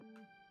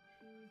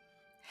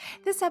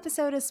This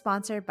episode is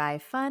sponsored by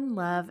Fun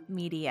Love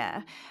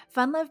Media.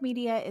 Fun Love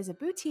Media is a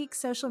boutique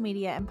social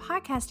media and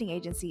podcasting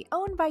agency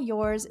owned by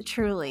yours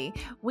truly.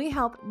 We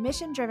help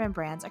mission-driven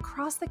brands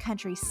across the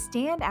country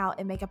stand out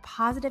and make a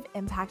positive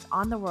impact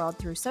on the world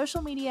through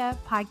social media,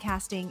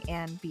 podcasting,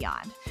 and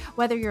beyond.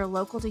 Whether you're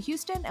local to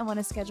Houston and want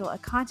to schedule a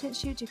content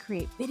shoot to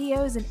create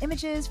videos and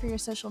images for your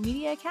social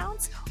media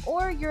accounts,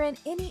 or you're in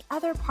any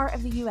other part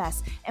of the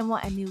U.S. and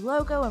want a new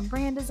logo and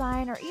brand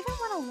design, or even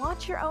want to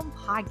launch your own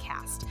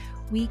podcast,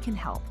 we can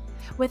help.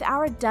 With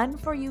our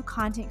done-for-you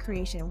content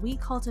creation, we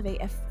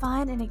cultivate a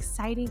fun and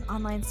exciting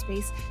online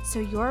space so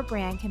your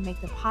brand can make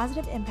the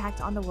positive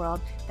impact on the world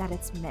that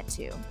it's meant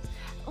to.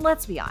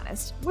 Let's be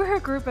honest, we're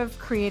a group of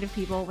creative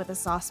people with a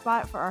soft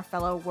spot for our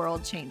fellow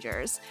world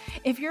changers.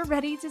 If you're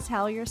ready to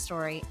tell your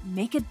story,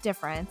 make a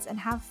difference, and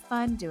have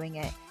fun doing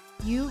it,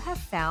 you have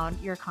found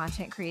your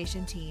content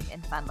creation team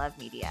in Fun Love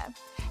Media.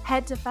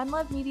 Head to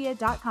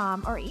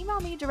funlovemedia.com or email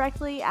me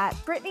directly at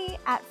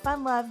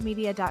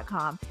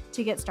brittany@funlovemedia.com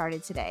to get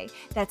started today.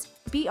 That's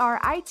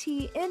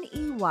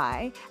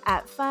BRITNEY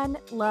at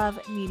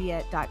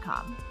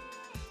funlovemedia.com.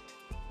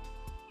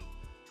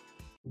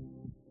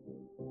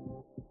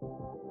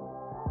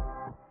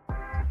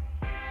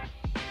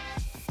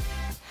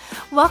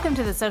 Welcome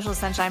to the Social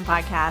Sunshine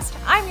Podcast.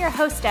 I'm your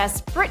hostess,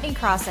 Brittany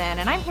Crossan,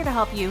 and I'm here to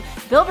help you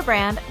build a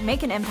brand,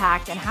 make an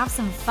impact, and have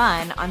some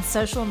fun on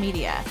social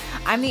media.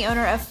 I'm the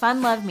owner of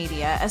Fun Love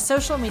Media, a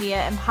social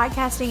media and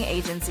podcasting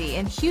agency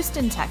in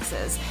Houston,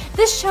 Texas.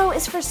 This show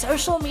is for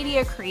social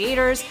media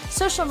creators,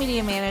 social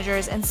media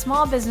managers, and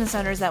small business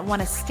owners that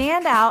want to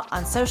stand out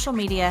on social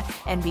media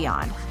and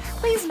beyond.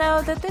 Please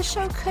know that this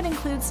show could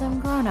include some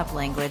grown-up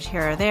language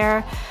here or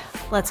there.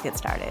 Let's get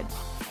started.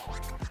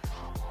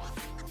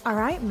 All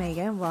right,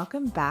 Megan,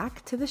 welcome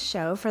back to the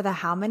show for the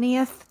how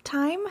manyth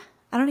time?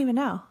 I don't even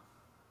know.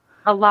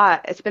 A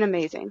lot. It's been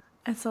amazing.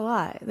 It's a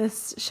lot.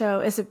 This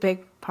show is a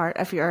big part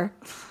of your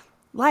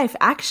life,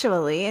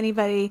 actually.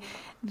 Anybody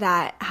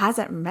that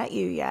hasn't met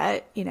you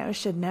yet,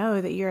 should know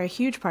that you're a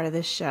huge part of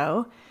this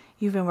show.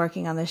 You've been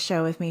working on this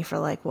show with me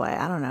for I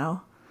don't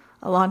know,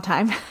 a long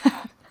time.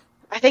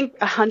 I think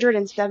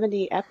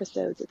 170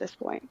 episodes at this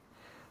point.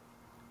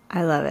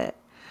 I love it.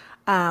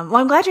 Well,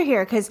 I'm glad you're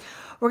here because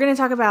we're going to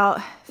talk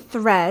about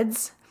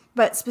Threads,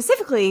 but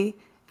specifically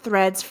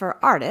Threads for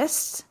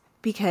artists,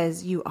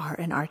 because you are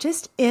an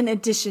artist in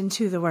addition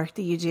to the work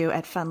that you do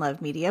at Fun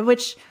Love Media,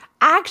 which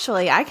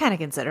actually I kind of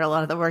consider a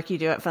lot of the work you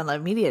do at Fun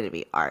Love Media to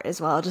be art as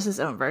well, just its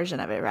own version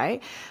of it,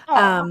 right?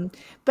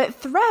 But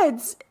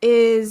Threads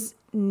is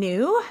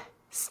new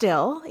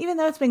still, even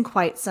though it's been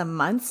quite some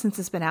months since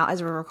it's been out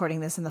as we're recording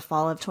this in the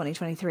fall of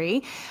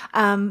 2023.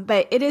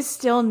 But it is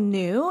still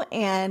new,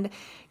 and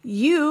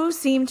you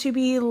seem to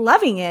be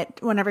loving it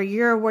whenever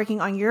you're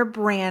working on your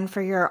brand for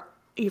your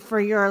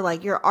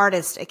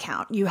artist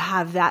account. You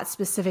have that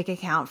specific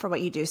account for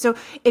what you do. So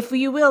if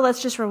you will, let's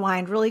just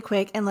rewind really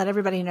quick and let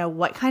everybody know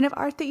what kind of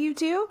art that you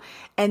do.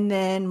 And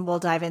then we'll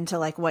dive into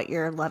what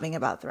you're loving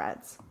about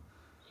Threads.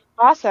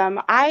 Awesome.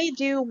 I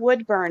do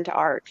wood burned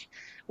art,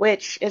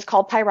 which is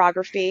called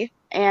pyrography,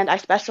 and I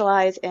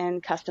specialize in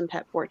custom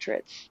pet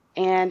portraits.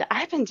 And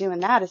I've been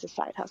doing that as a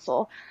side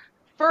hustle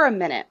for a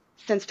minute,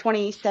 since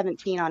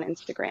 2017 on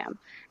Instagram.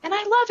 And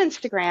I love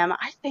Instagram.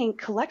 I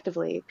think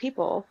collectively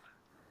people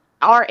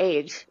our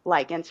age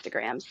like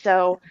Instagram.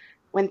 So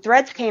when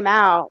Threads came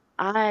out,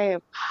 I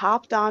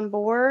hopped on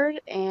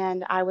board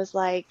and I was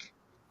like,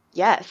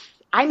 yes.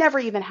 I never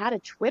even had a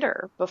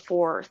Twitter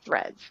before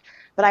Threads,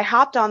 but I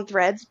hopped on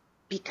Threads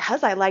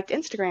because I liked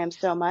Instagram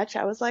so much.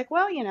 I was like,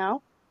 well,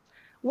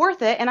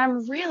 worth it. And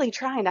I'm really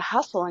trying to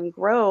hustle and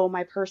grow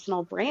my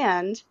personal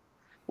brand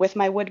with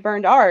my wood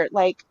burned art.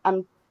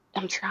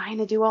 I'm trying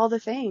to do all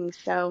the things.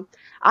 So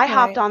I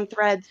hopped on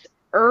Threads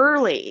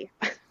early.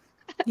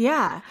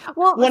 Yeah.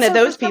 Well, one of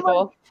those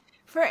people.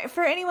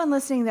 For anyone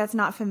listening that's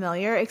not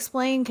familiar,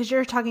 explain, because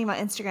you're talking about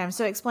Instagram.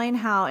 So explain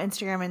how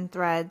Instagram and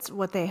Threads,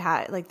 what they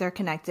had, they're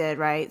connected,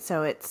 right?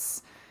 So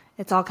it's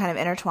all kind of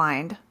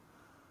intertwined.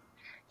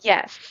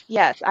 Yes.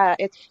 It's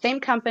the same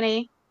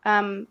company,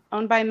 owned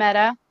by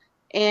Meta,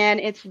 and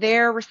it's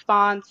their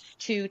response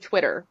to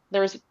Twitter.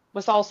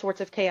 Was all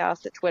sorts of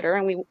chaos at Twitter,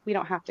 and we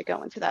don't have to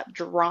go into that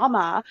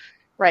drama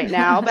right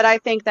now, but I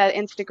think that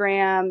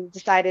Instagram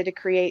decided to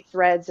create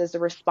Threads as a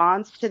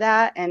response to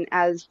that, and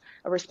as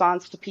a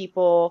response to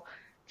people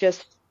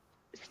just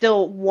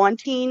still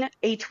wanting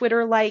a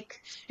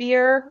Twitter-like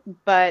sphere,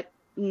 but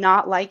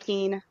not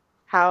liking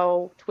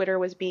how Twitter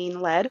was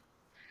being led.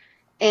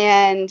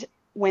 And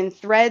when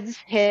Threads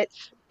hit,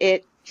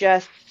 it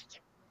just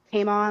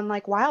came on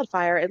like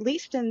wildfire, at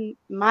least in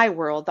my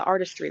world, the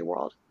artistry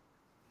world.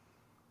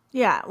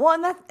 Yeah,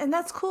 well, and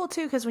that's cool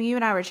too, because when you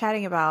and I were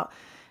chatting about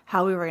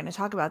how we were going to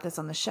talk about this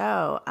on the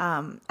show,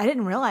 I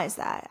didn't realize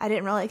that. I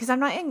didn't realize, because I'm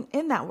not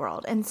in that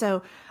world, and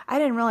so I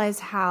didn't realize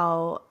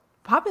how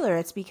popular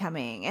it's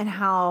becoming and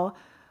how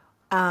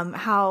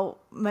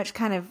much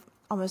kind of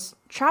almost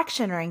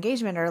traction or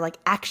engagement or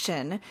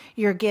action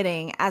you're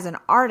getting as an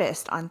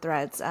artist on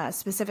Threads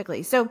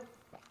specifically. So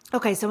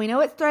Okay, so we know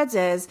what Threads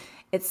is.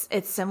 It's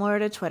similar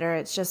to Twitter.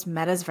 It's just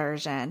Meta's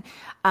version.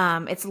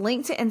 It's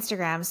linked to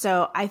Instagram,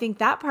 so I think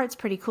that part's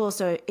pretty cool.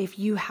 So if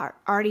you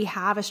already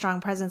have a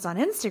strong presence on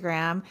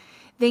Instagram,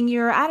 then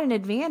you're at an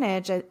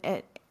advantage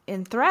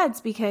in Threads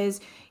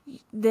because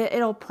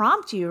it'll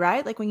prompt you,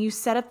 right? Like when you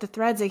set up the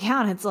Threads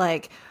account, it's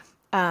like,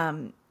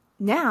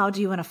 now do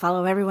you want to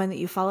follow everyone that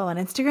you follow on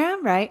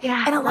Instagram, right?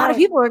 Yeah, And a lot of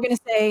people are going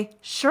to say,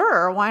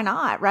 sure, why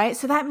not, right?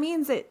 So that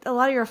means that a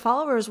lot of your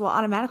followers will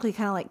automatically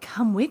kind of like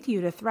come with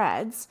you to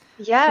Threads,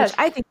 Yes. which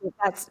I think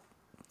that's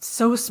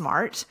so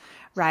smart,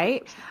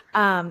 right?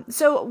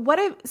 So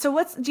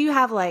do you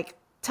have like,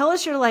 tell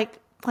us your like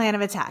plan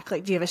of attack.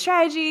 Like, do you have a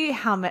strategy?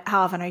 How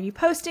often are you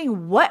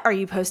posting? What are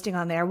you posting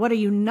on there? What are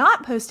you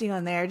not posting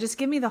on there? Just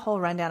give me the whole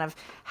rundown of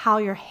how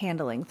you're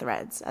handling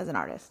Threads as an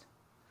artist.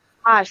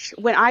 Gosh,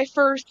 when I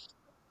first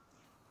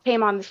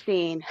came on the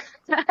scene,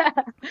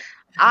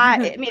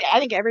 I mean, I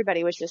think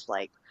everybody was just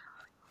like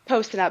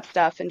posting up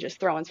stuff and just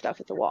throwing stuff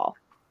at the wall.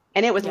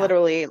 And it was Yeah.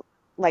 literally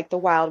like the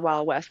wild,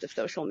 wild west of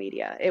social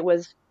media. It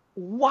was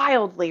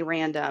wildly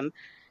random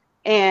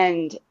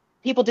and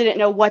people didn't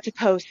know what to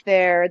post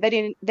there. They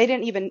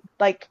didn't even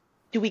like,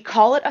 do we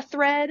call it a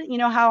thread? You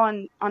know how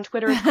on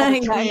Twitter it's called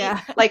a tweet?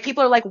 Yeah. Like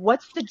people are like,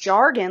 what's the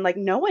jargon? Like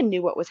no one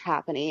knew what was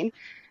happening.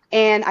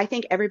 And I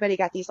think everybody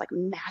got these like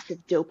massive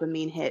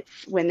dopamine hits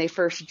when they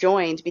first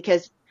joined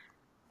because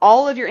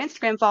all of your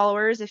Instagram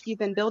followers, if you've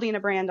been building a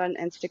brand on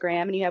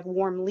Instagram and you have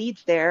warm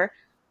leads there,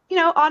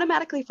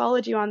 automatically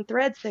followed you on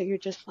Threads. So you're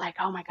just like,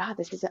 oh my God,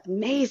 this is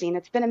amazing.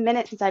 It's been a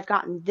minute since I've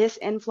gotten this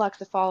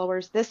influx of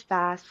followers this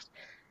fast.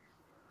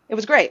 It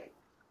was great.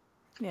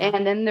 Yeah.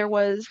 And then there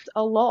was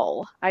a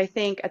lull. I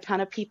think a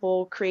ton of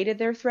people created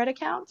their Threads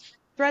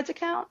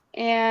account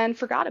and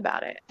forgot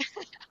about it.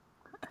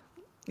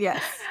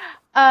 Yes.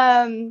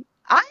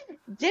 I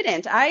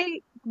didn't.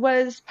 I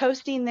was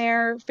posting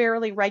there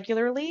fairly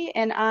regularly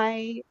and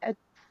I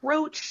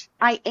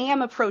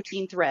am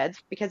approaching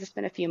Threads because it's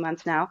been a few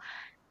months now,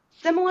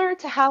 similar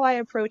to how I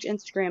approach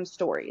Instagram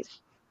stories.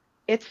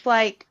 It's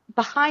like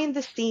behind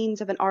the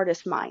scenes of an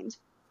artist's mind.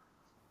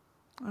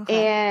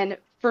 Okay. And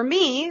for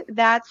me,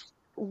 that's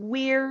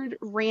weird,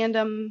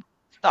 random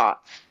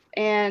thoughts.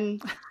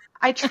 And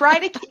I try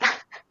to keep,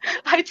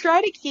 I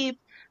try to keep,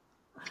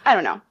 I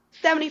don't know,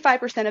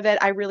 75% of it,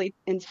 I really,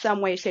 in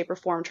some way, shape, or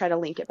form, try to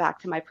link it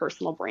back to my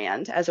personal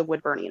brand as a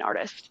wood burning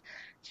artist.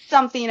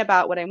 Something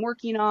about what I'm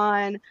working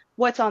on,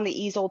 what's on the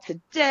easel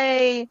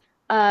today,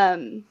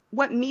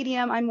 what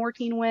medium I'm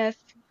working with.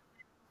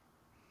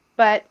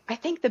 But I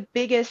think the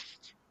biggest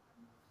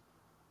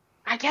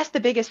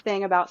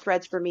thing about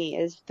Threads for me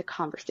is the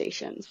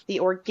conversations,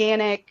 the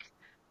organic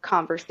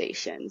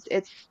conversations.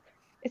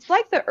 It's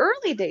like the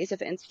early days of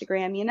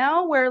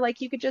Instagram, where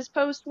like you could just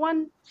post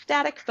one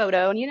static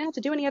photo and you didn't have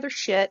to do any other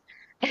shit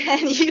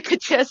and you could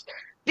just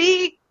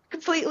be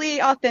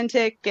completely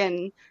authentic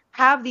and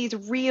have these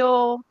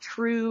real,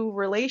 true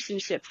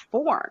relationships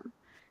form.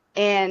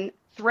 And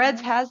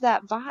Threads has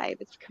that vibe.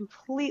 It's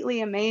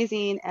completely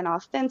amazing and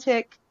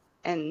authentic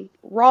and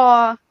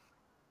raw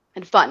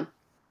and fun.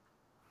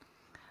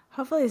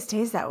 Hopefully it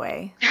stays that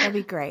way. That'd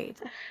be great.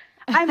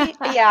 I mean,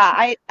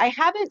 yeah, I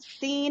haven't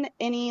seen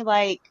any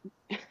like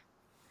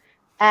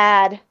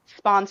ad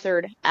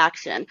sponsored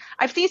action.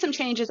 I've seen some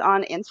changes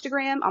on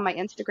Instagram, on my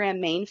Instagram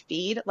main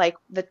feed. Like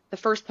the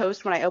first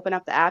post when I open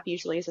up the app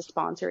usually is a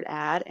sponsored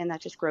ad, and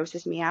that just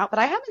grosses me out. But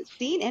I haven't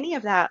seen any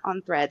of that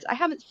on Threads. I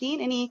haven't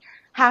seen any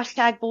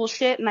hashtag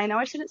bullshit. And I know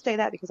I shouldn't say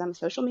that because I'm a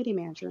social media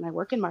manager and I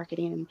work in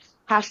marketing and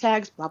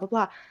hashtags, blah, blah,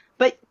 blah.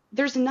 But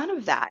there's none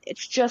of that.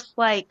 It's just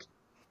like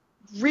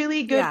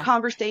really good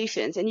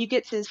conversations, and you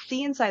get to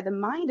see inside the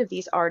mind of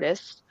these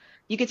artists.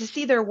 You get to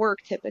see their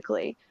work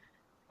typically.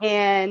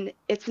 And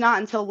it's not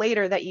until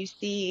later that you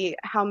see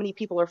how many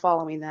people are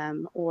following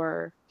them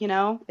or,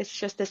 it's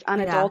just this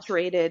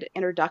unadulterated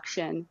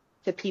introduction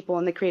to people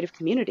in the creative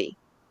community.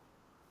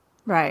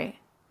 Right.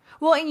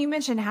 Well, and you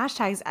mentioned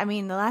hashtags. I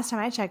mean, the last time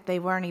I checked, they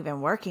weren't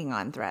even working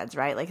on Threads,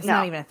 right? Like, it's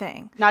not even a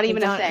thing. Not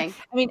even a thing.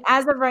 I mean,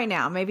 as of right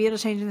now, maybe it'll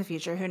change in the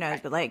future. Who knows?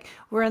 Right. But like,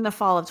 we're in the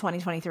fall of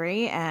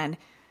 2023, and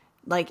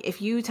like,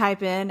 if you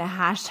type in a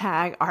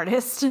hashtag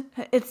artist,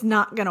 it's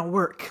not going to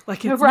work.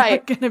 Like, it's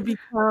not going to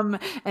become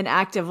an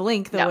active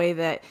link the way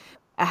that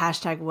a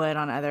hashtag would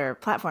on other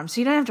platforms.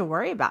 So you don't have to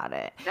worry about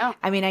it. No.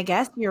 I mean, I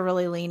guess you're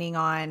really leaning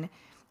on,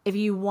 if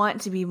you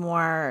want to be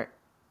more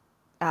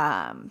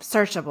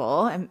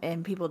searchable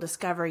and people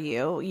discover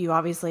you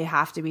obviously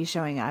have to be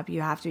showing up.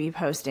 You have to be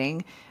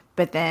posting.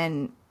 But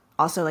then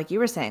also, like you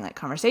were saying, like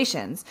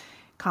conversations,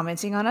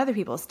 commenting on other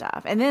people's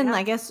stuff. And then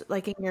I guess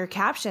like in your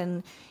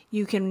caption,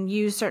 you can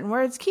use certain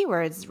words,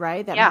 keywords,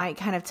 right? That might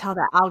kind of tell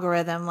the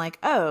algorithm like,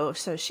 oh,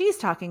 so she's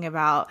talking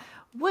about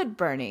wood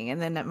burning.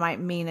 And then it might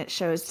mean it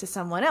shows to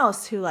someone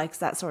else who likes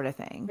that sort of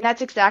thing.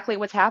 That's exactly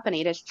what's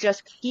happening. It's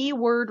just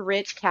keyword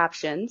rich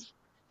captions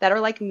that are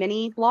like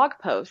mini blog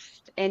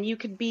posts. And you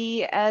could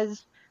be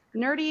as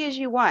nerdy as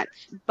you want.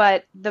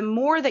 But the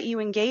more that you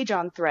engage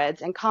on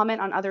Threads and comment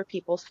on other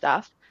people's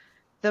stuff,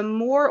 the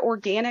more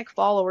organic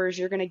followers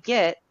you're going to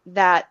get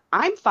that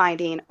I'm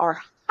finding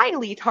are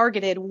highly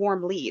targeted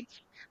warm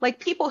leads. Like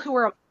people who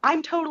are,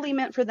 I'm totally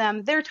meant for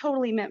them, they're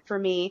totally meant for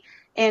me.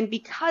 And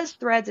because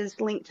Threads is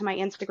linked to my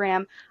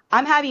Instagram,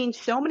 I'm having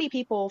so many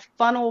people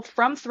funnel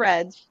from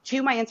Threads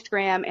to my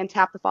Instagram and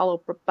tap the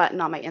follow button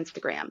on my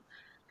Instagram.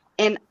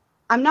 And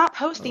I'm not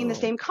posting the Oh,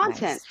 same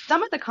content. nice.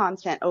 Some of the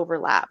content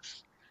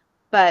overlaps,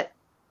 but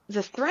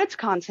the Threads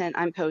content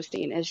I'm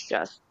posting is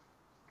just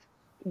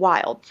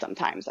wild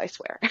sometimes, I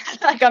swear.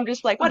 Like I'm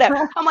just like,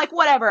 whatever. I'm like,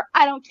 whatever,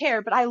 I don't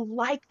care. But I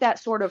like that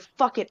sort of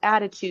fuck it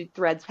attitude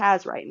Threads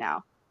has right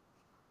now.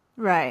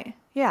 Right.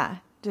 Yeah.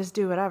 Just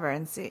do whatever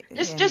and see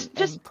Just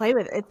and play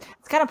with it.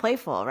 It's kind of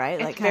playful, right?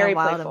 It's Like kind of very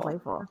wild and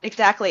playful. playful.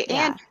 Exactly.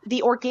 And Yeah.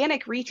 the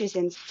organic reach is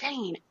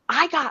insane.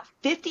 I got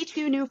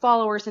 52 new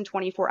followers in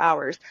 24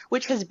 hours,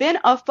 which has been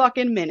a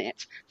fucking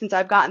minute since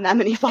I've gotten that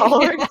many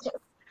followers.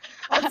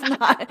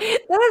 That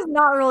is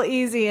not real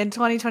easy. And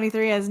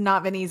 2023 has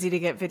not been easy to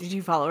get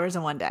 52 followers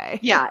in one day.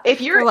 Yeah, if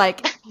For you're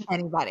like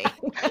anybody.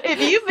 if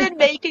you've been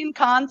making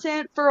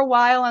content for a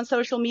while on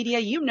social media,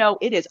 you know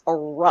it is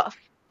rough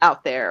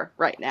out there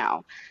right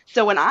now.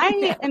 So when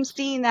I am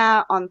seeing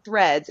that on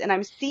Threads and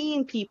I'm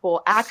seeing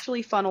people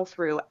actually funnel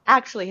through,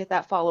 actually hit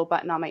that follow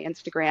button on my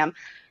Instagram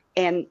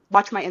and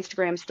watch my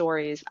Instagram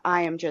stories,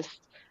 I am just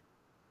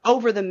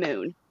over the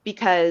moon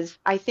because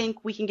I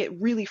think we can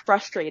get really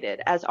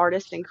frustrated as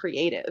artists and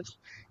creatives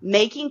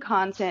making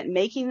content,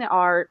 making the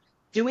art,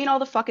 doing all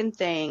the fucking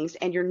things,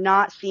 and you're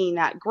not seeing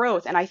that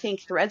growth. And I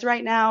think Threads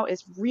right now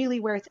is really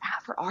where it's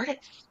at for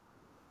artists.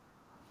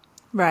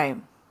 Right.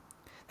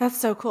 That's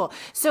so cool.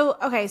 So,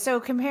 okay, so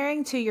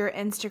comparing to your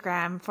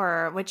Instagram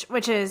for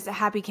which is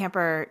Happy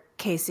Camper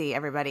Casey,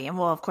 everybody, and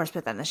we'll of course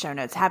put that in the show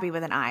notes, Happy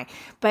with an I.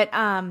 But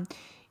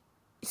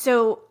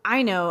so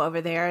I know over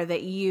there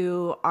that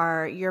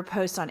your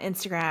posts on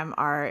Instagram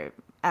are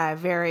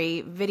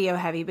very video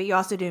heavy, but you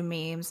also do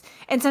memes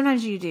and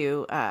sometimes you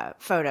do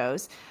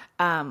photos.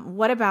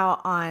 What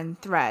about on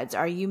Threads?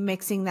 Are you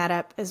mixing that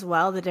up as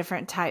well, the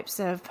different types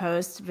of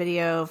posts,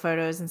 video,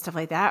 photos, and stuff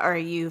like that? Or are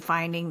you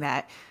finding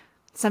that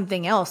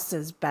something else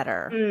is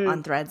better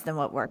on Threads than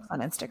what works on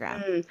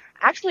Instagram?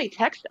 Actually,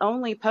 text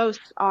only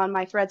posts on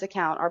my Threads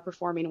account are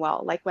performing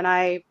well. Like when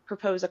I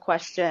propose a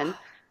question,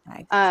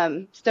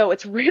 Nice. so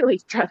it's really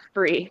stress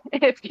free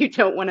if you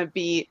don't want to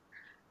be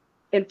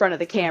in front of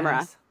the Very camera.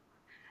 nice.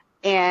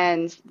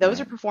 And those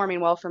are Right. performing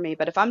well for me.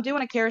 But if I'm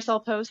doing a carousel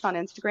post on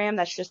Instagram,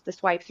 that's just the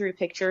swipe through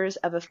pictures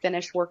of a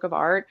finished work of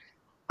art.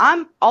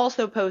 I'm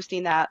also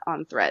posting that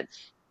on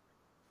Threads.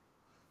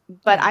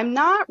 But Yeah. I'm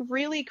not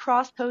really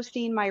cross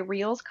posting my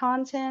Reels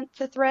content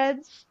to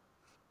Threads.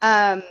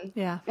 Um,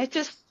 Yeah. it's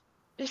just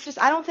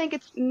I don't think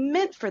it's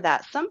meant for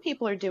that. Some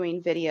people are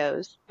doing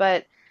videos,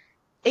 but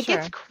it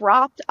gets Sure.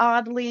 cropped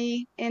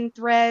oddly in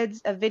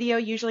Threads. A video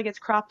usually gets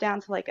cropped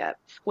down to like a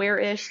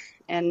square-ish,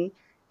 and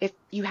if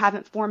you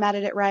haven't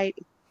formatted it right,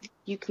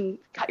 you can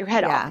cut your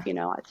head off,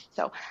 Yeah.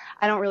 So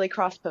I don't really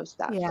cross post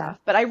that Yeah. stuff.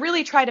 But I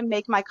really try to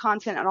make my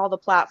content on all the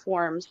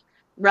platforms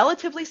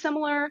relatively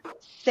similar,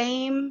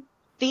 same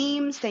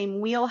theme, same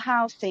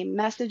wheelhouse, same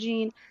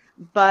messaging,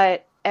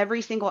 but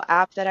every single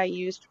app that I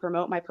use to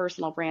promote my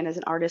personal brand as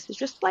an artist is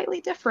just slightly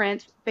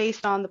different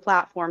based on the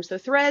platform. So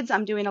Threads,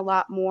 I'm doing a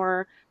lot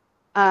more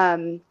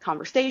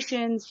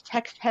conversations,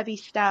 text heavy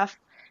stuff,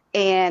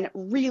 and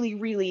really,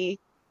 really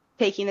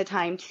taking the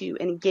time to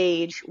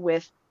engage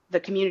with the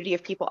community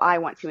of people I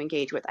want to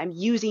engage with. I'm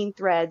using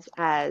Threads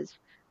as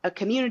a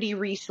community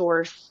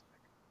resource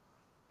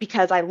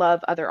because I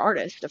love other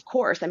artists, of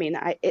course. I mean,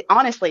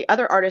 honestly,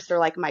 other artists are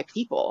like my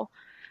people,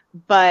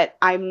 but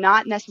I'm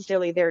not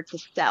necessarily there to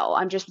sell.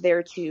 I'm just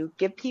there to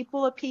give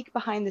people a peek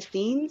behind the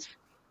scenes,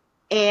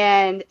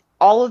 and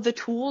all of the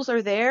tools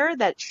are there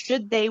that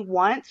should they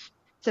want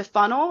to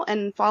funnel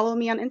and follow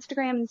me on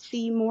Instagram and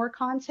see more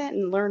content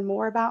and learn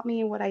more about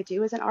me and what I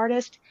do as an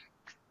artist,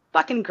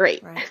 fucking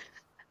great. Right.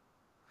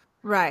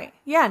 Right.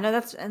 Yeah, no,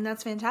 that's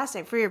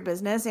fantastic for your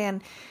business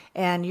and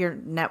your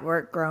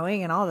network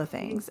growing and all the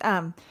things.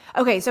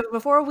 Okay, so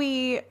before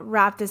we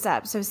wrap this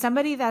up, so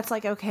somebody that's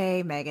like,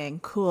 okay, Megan,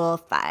 cool,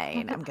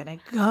 fine. I'm gonna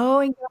go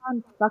and get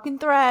on fucking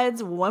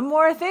Threads, one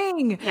more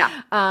thing.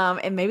 Yeah.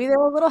 And maybe they're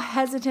a little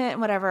hesitant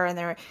and whatever,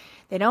 and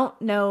they don't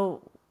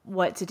know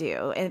what to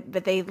do,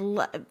 but they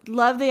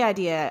love the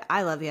idea.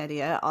 I love the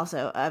idea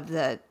also of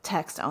the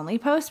text only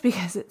post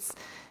because it's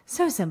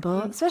so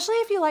simple, especially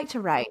if you like to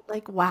write.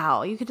 Like,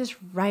 wow, you could just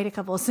write a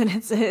couple of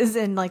sentences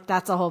and like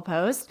that's a whole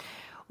post.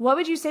 What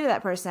would you say to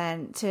that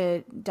person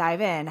to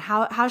dive in?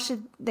 How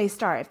should they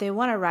start if they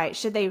want to write?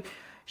 Should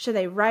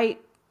they write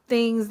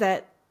things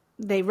that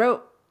they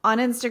wrote on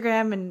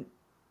Instagram and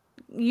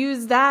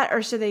use that,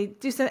 or should they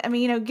do some? I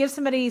mean, give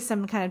somebody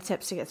some kind of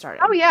tips to get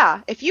started. Oh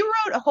yeah. If you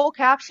wrote a whole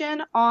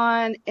caption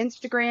on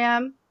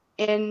Instagram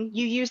and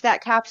you use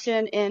that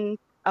caption in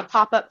a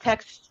pop-up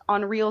text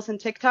on Reels and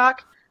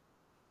TikTok,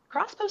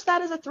 cross post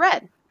that as a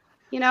thread,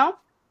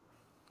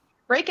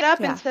 break it up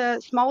into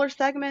smaller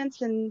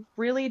segments and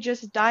really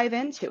just dive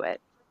into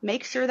it.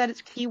 Make sure that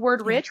it's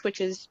keyword rich,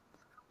 which is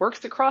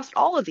works across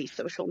all of these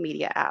social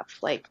media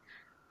apps. Like,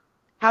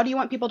 how do you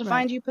want people to Right.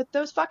 find you? Put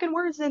those fucking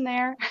words in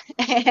there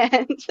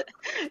and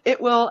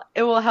it will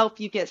help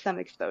you get some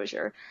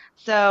exposure.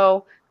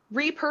 So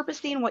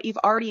repurposing what you've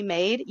already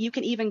made, you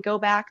can even go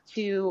back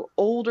to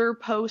older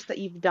posts that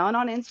you've done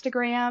on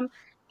Instagram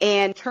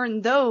and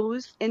turn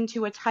those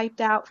into a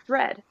typed out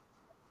thread.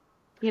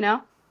 You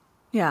know,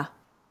 Yeah.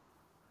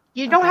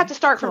 you don't have Okay. to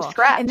start from Cool.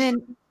 scratch. And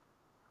then,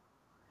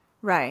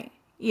 right.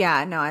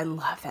 Yeah. No, I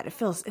love that.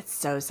 It's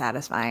so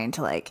satisfying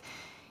to like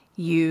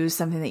use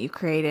something that you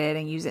created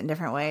and use it in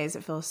different ways.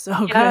 It feels so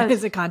good Yes.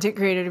 as a content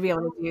creator to be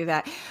able to do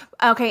that.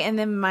 Okay. And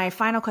then my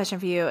final question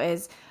for you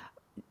is,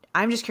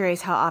 I'm just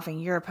curious how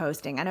often you're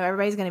posting. I know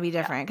everybody's going to be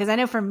different because I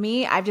know for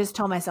me, I've just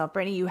told myself,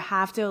 Brittany, you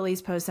have to at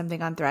least post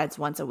something on Threads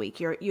once a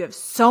week. You have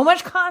so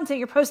much content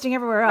you're posting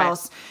everywhere Right.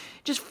 else.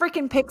 Just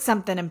freaking pick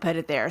something and put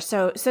it there.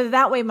 So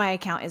that way my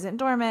account isn't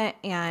dormant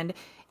and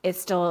it's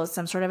still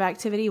some sort of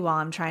activity while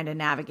I'm trying to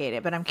navigate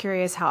it. But I'm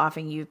curious how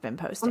often you've been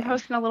posting. I'm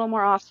posting a little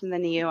more often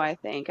than you, I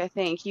think. I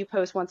think you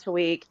post once a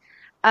week.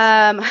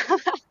 I'm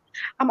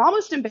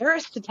almost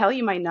embarrassed to tell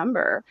you my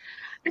number.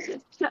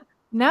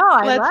 No,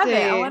 I Let's love it.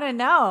 I see. want to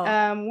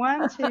know.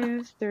 1,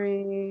 2,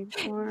 3,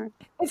 4.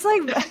 It's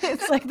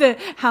like the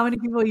how many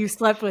people you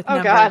slept with Oh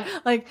number. God.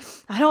 Like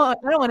I don't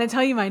want to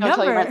tell you my Don't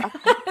tell you number.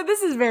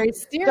 This is very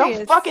serious.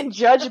 Don't fucking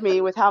judge me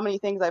with how many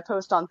things I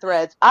post on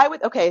Threads.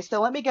 Okay, so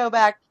let me go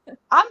back.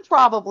 I'm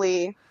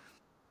probably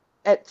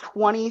at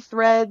 20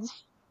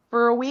 threads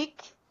for a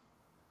week,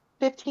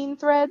 15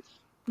 threads.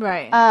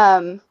 Right.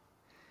 Um,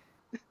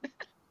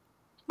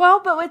 Well,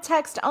 but with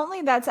text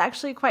only, that's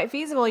actually quite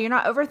feasible. You're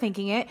not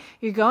overthinking it.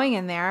 You're going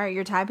in there,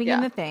 you're typing in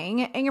Yeah. the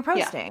thing, and you're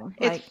Yeah. posting.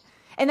 It's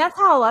And that's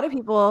how a lot of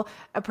people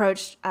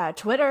approach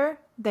Twitter.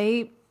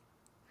 They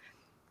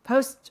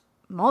post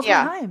multiple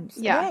Yeah. times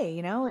a Yeah. day,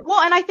 you know? Well,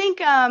 and I think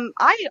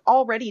I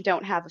already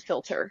don't have a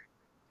filter,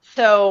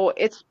 so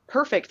it's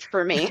perfect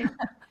for me.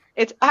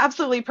 It's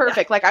absolutely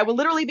perfect. Like I will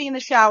literally be in the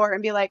shower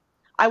and be like,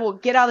 I will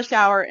get out of the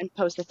shower and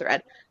post a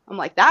thread. I'm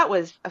like, that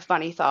was a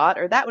funny thought,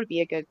 or that would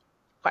be a good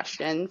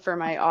question for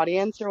my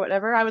audience or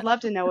whatever. I would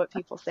love to know what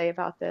people say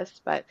about this,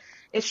 but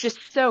it's just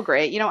so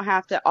great. You don't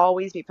have to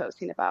always be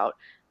posting about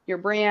your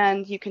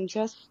brand. You can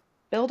just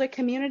build a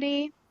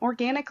community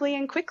organically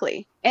and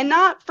quickly and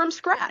not from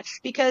scratch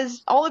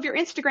because all of your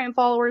Instagram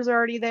followers are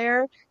already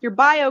there. Your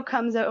bio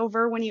comes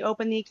over when you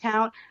open the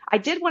account. I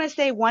did want to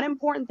say one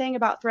important thing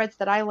about Threads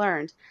that I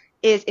learned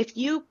is if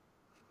you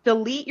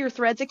delete your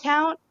Threads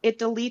account, it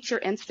deletes your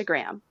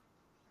Instagram.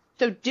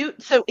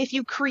 So if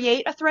you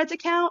create a Threads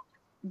account,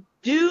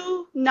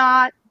 do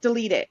not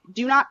delete it.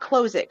 Do not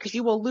close it because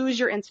you will lose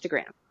your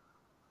Instagram.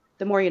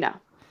 The more you know.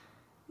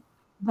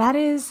 That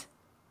is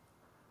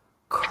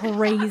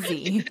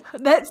crazy.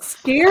 That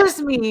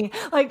scares me.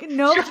 Like,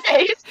 no, Your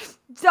face.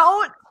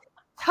 don't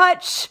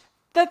touch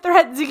the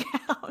Threads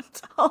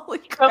account. Holy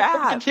Don't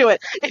crap. do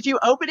it. If you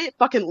open it,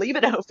 fucking leave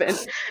it open.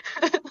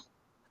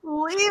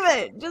 Leave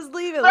it. Just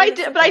leave it. But I Let it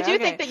do, sit but I there. do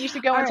Okay. think that you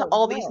should go All into right,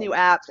 all these good. new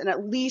apps and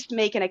at least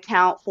make an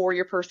account for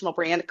your personal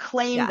brand.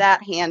 Claim Yeah.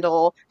 that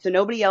handle so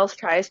nobody else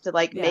tries to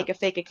like Yeah. make a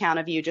fake account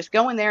of you. Just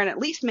go in there and at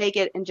least make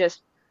it and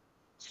just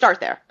start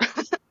there.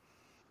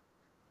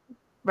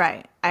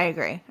 Right. I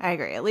agree.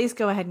 At least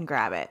go ahead and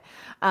grab it.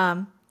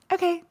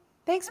 Okay.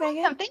 Thanks,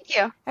 Megan. Thank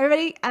you.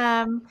 Everybody.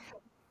 And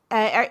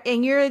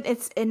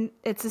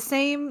it's the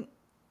same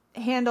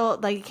handle,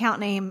 like account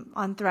name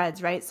on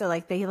Threads, right? So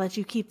like they let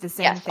you keep the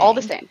same Yes, thing. all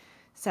the same.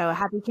 So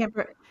Happy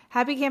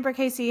Camper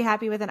KC,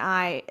 happy with an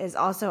I, is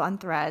also on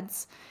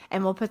Threads,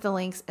 and we'll put the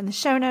links in the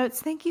show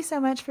notes. Thank you so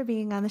much for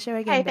being on the show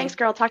again. Hey, babe. thanks,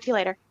 girl. Talk to you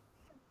later.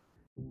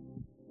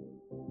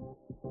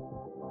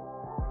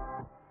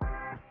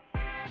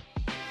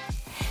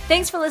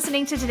 Thanks for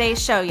listening to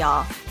today's show,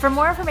 y'all. For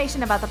more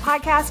information about the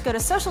podcast, go to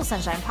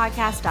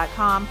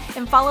socialsunshinepodcast.com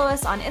and follow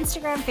us on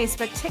Instagram,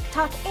 Facebook,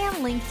 TikTok, and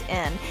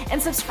LinkedIn.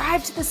 And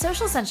subscribe to the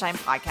Social Sunshine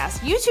Podcast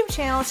YouTube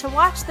channel to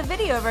watch the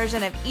video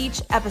version of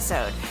each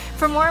episode.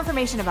 For more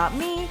information about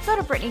me, go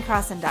to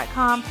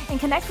BrittanyCrossan.com and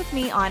connect with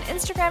me on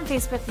Instagram,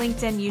 Facebook,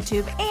 LinkedIn,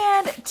 YouTube,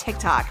 and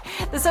TikTok.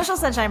 The Social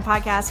Sunshine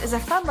Podcast is a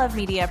Fun Love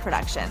Media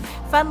production.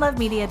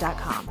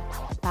 FunLoveMedia.com.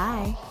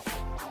 Bye.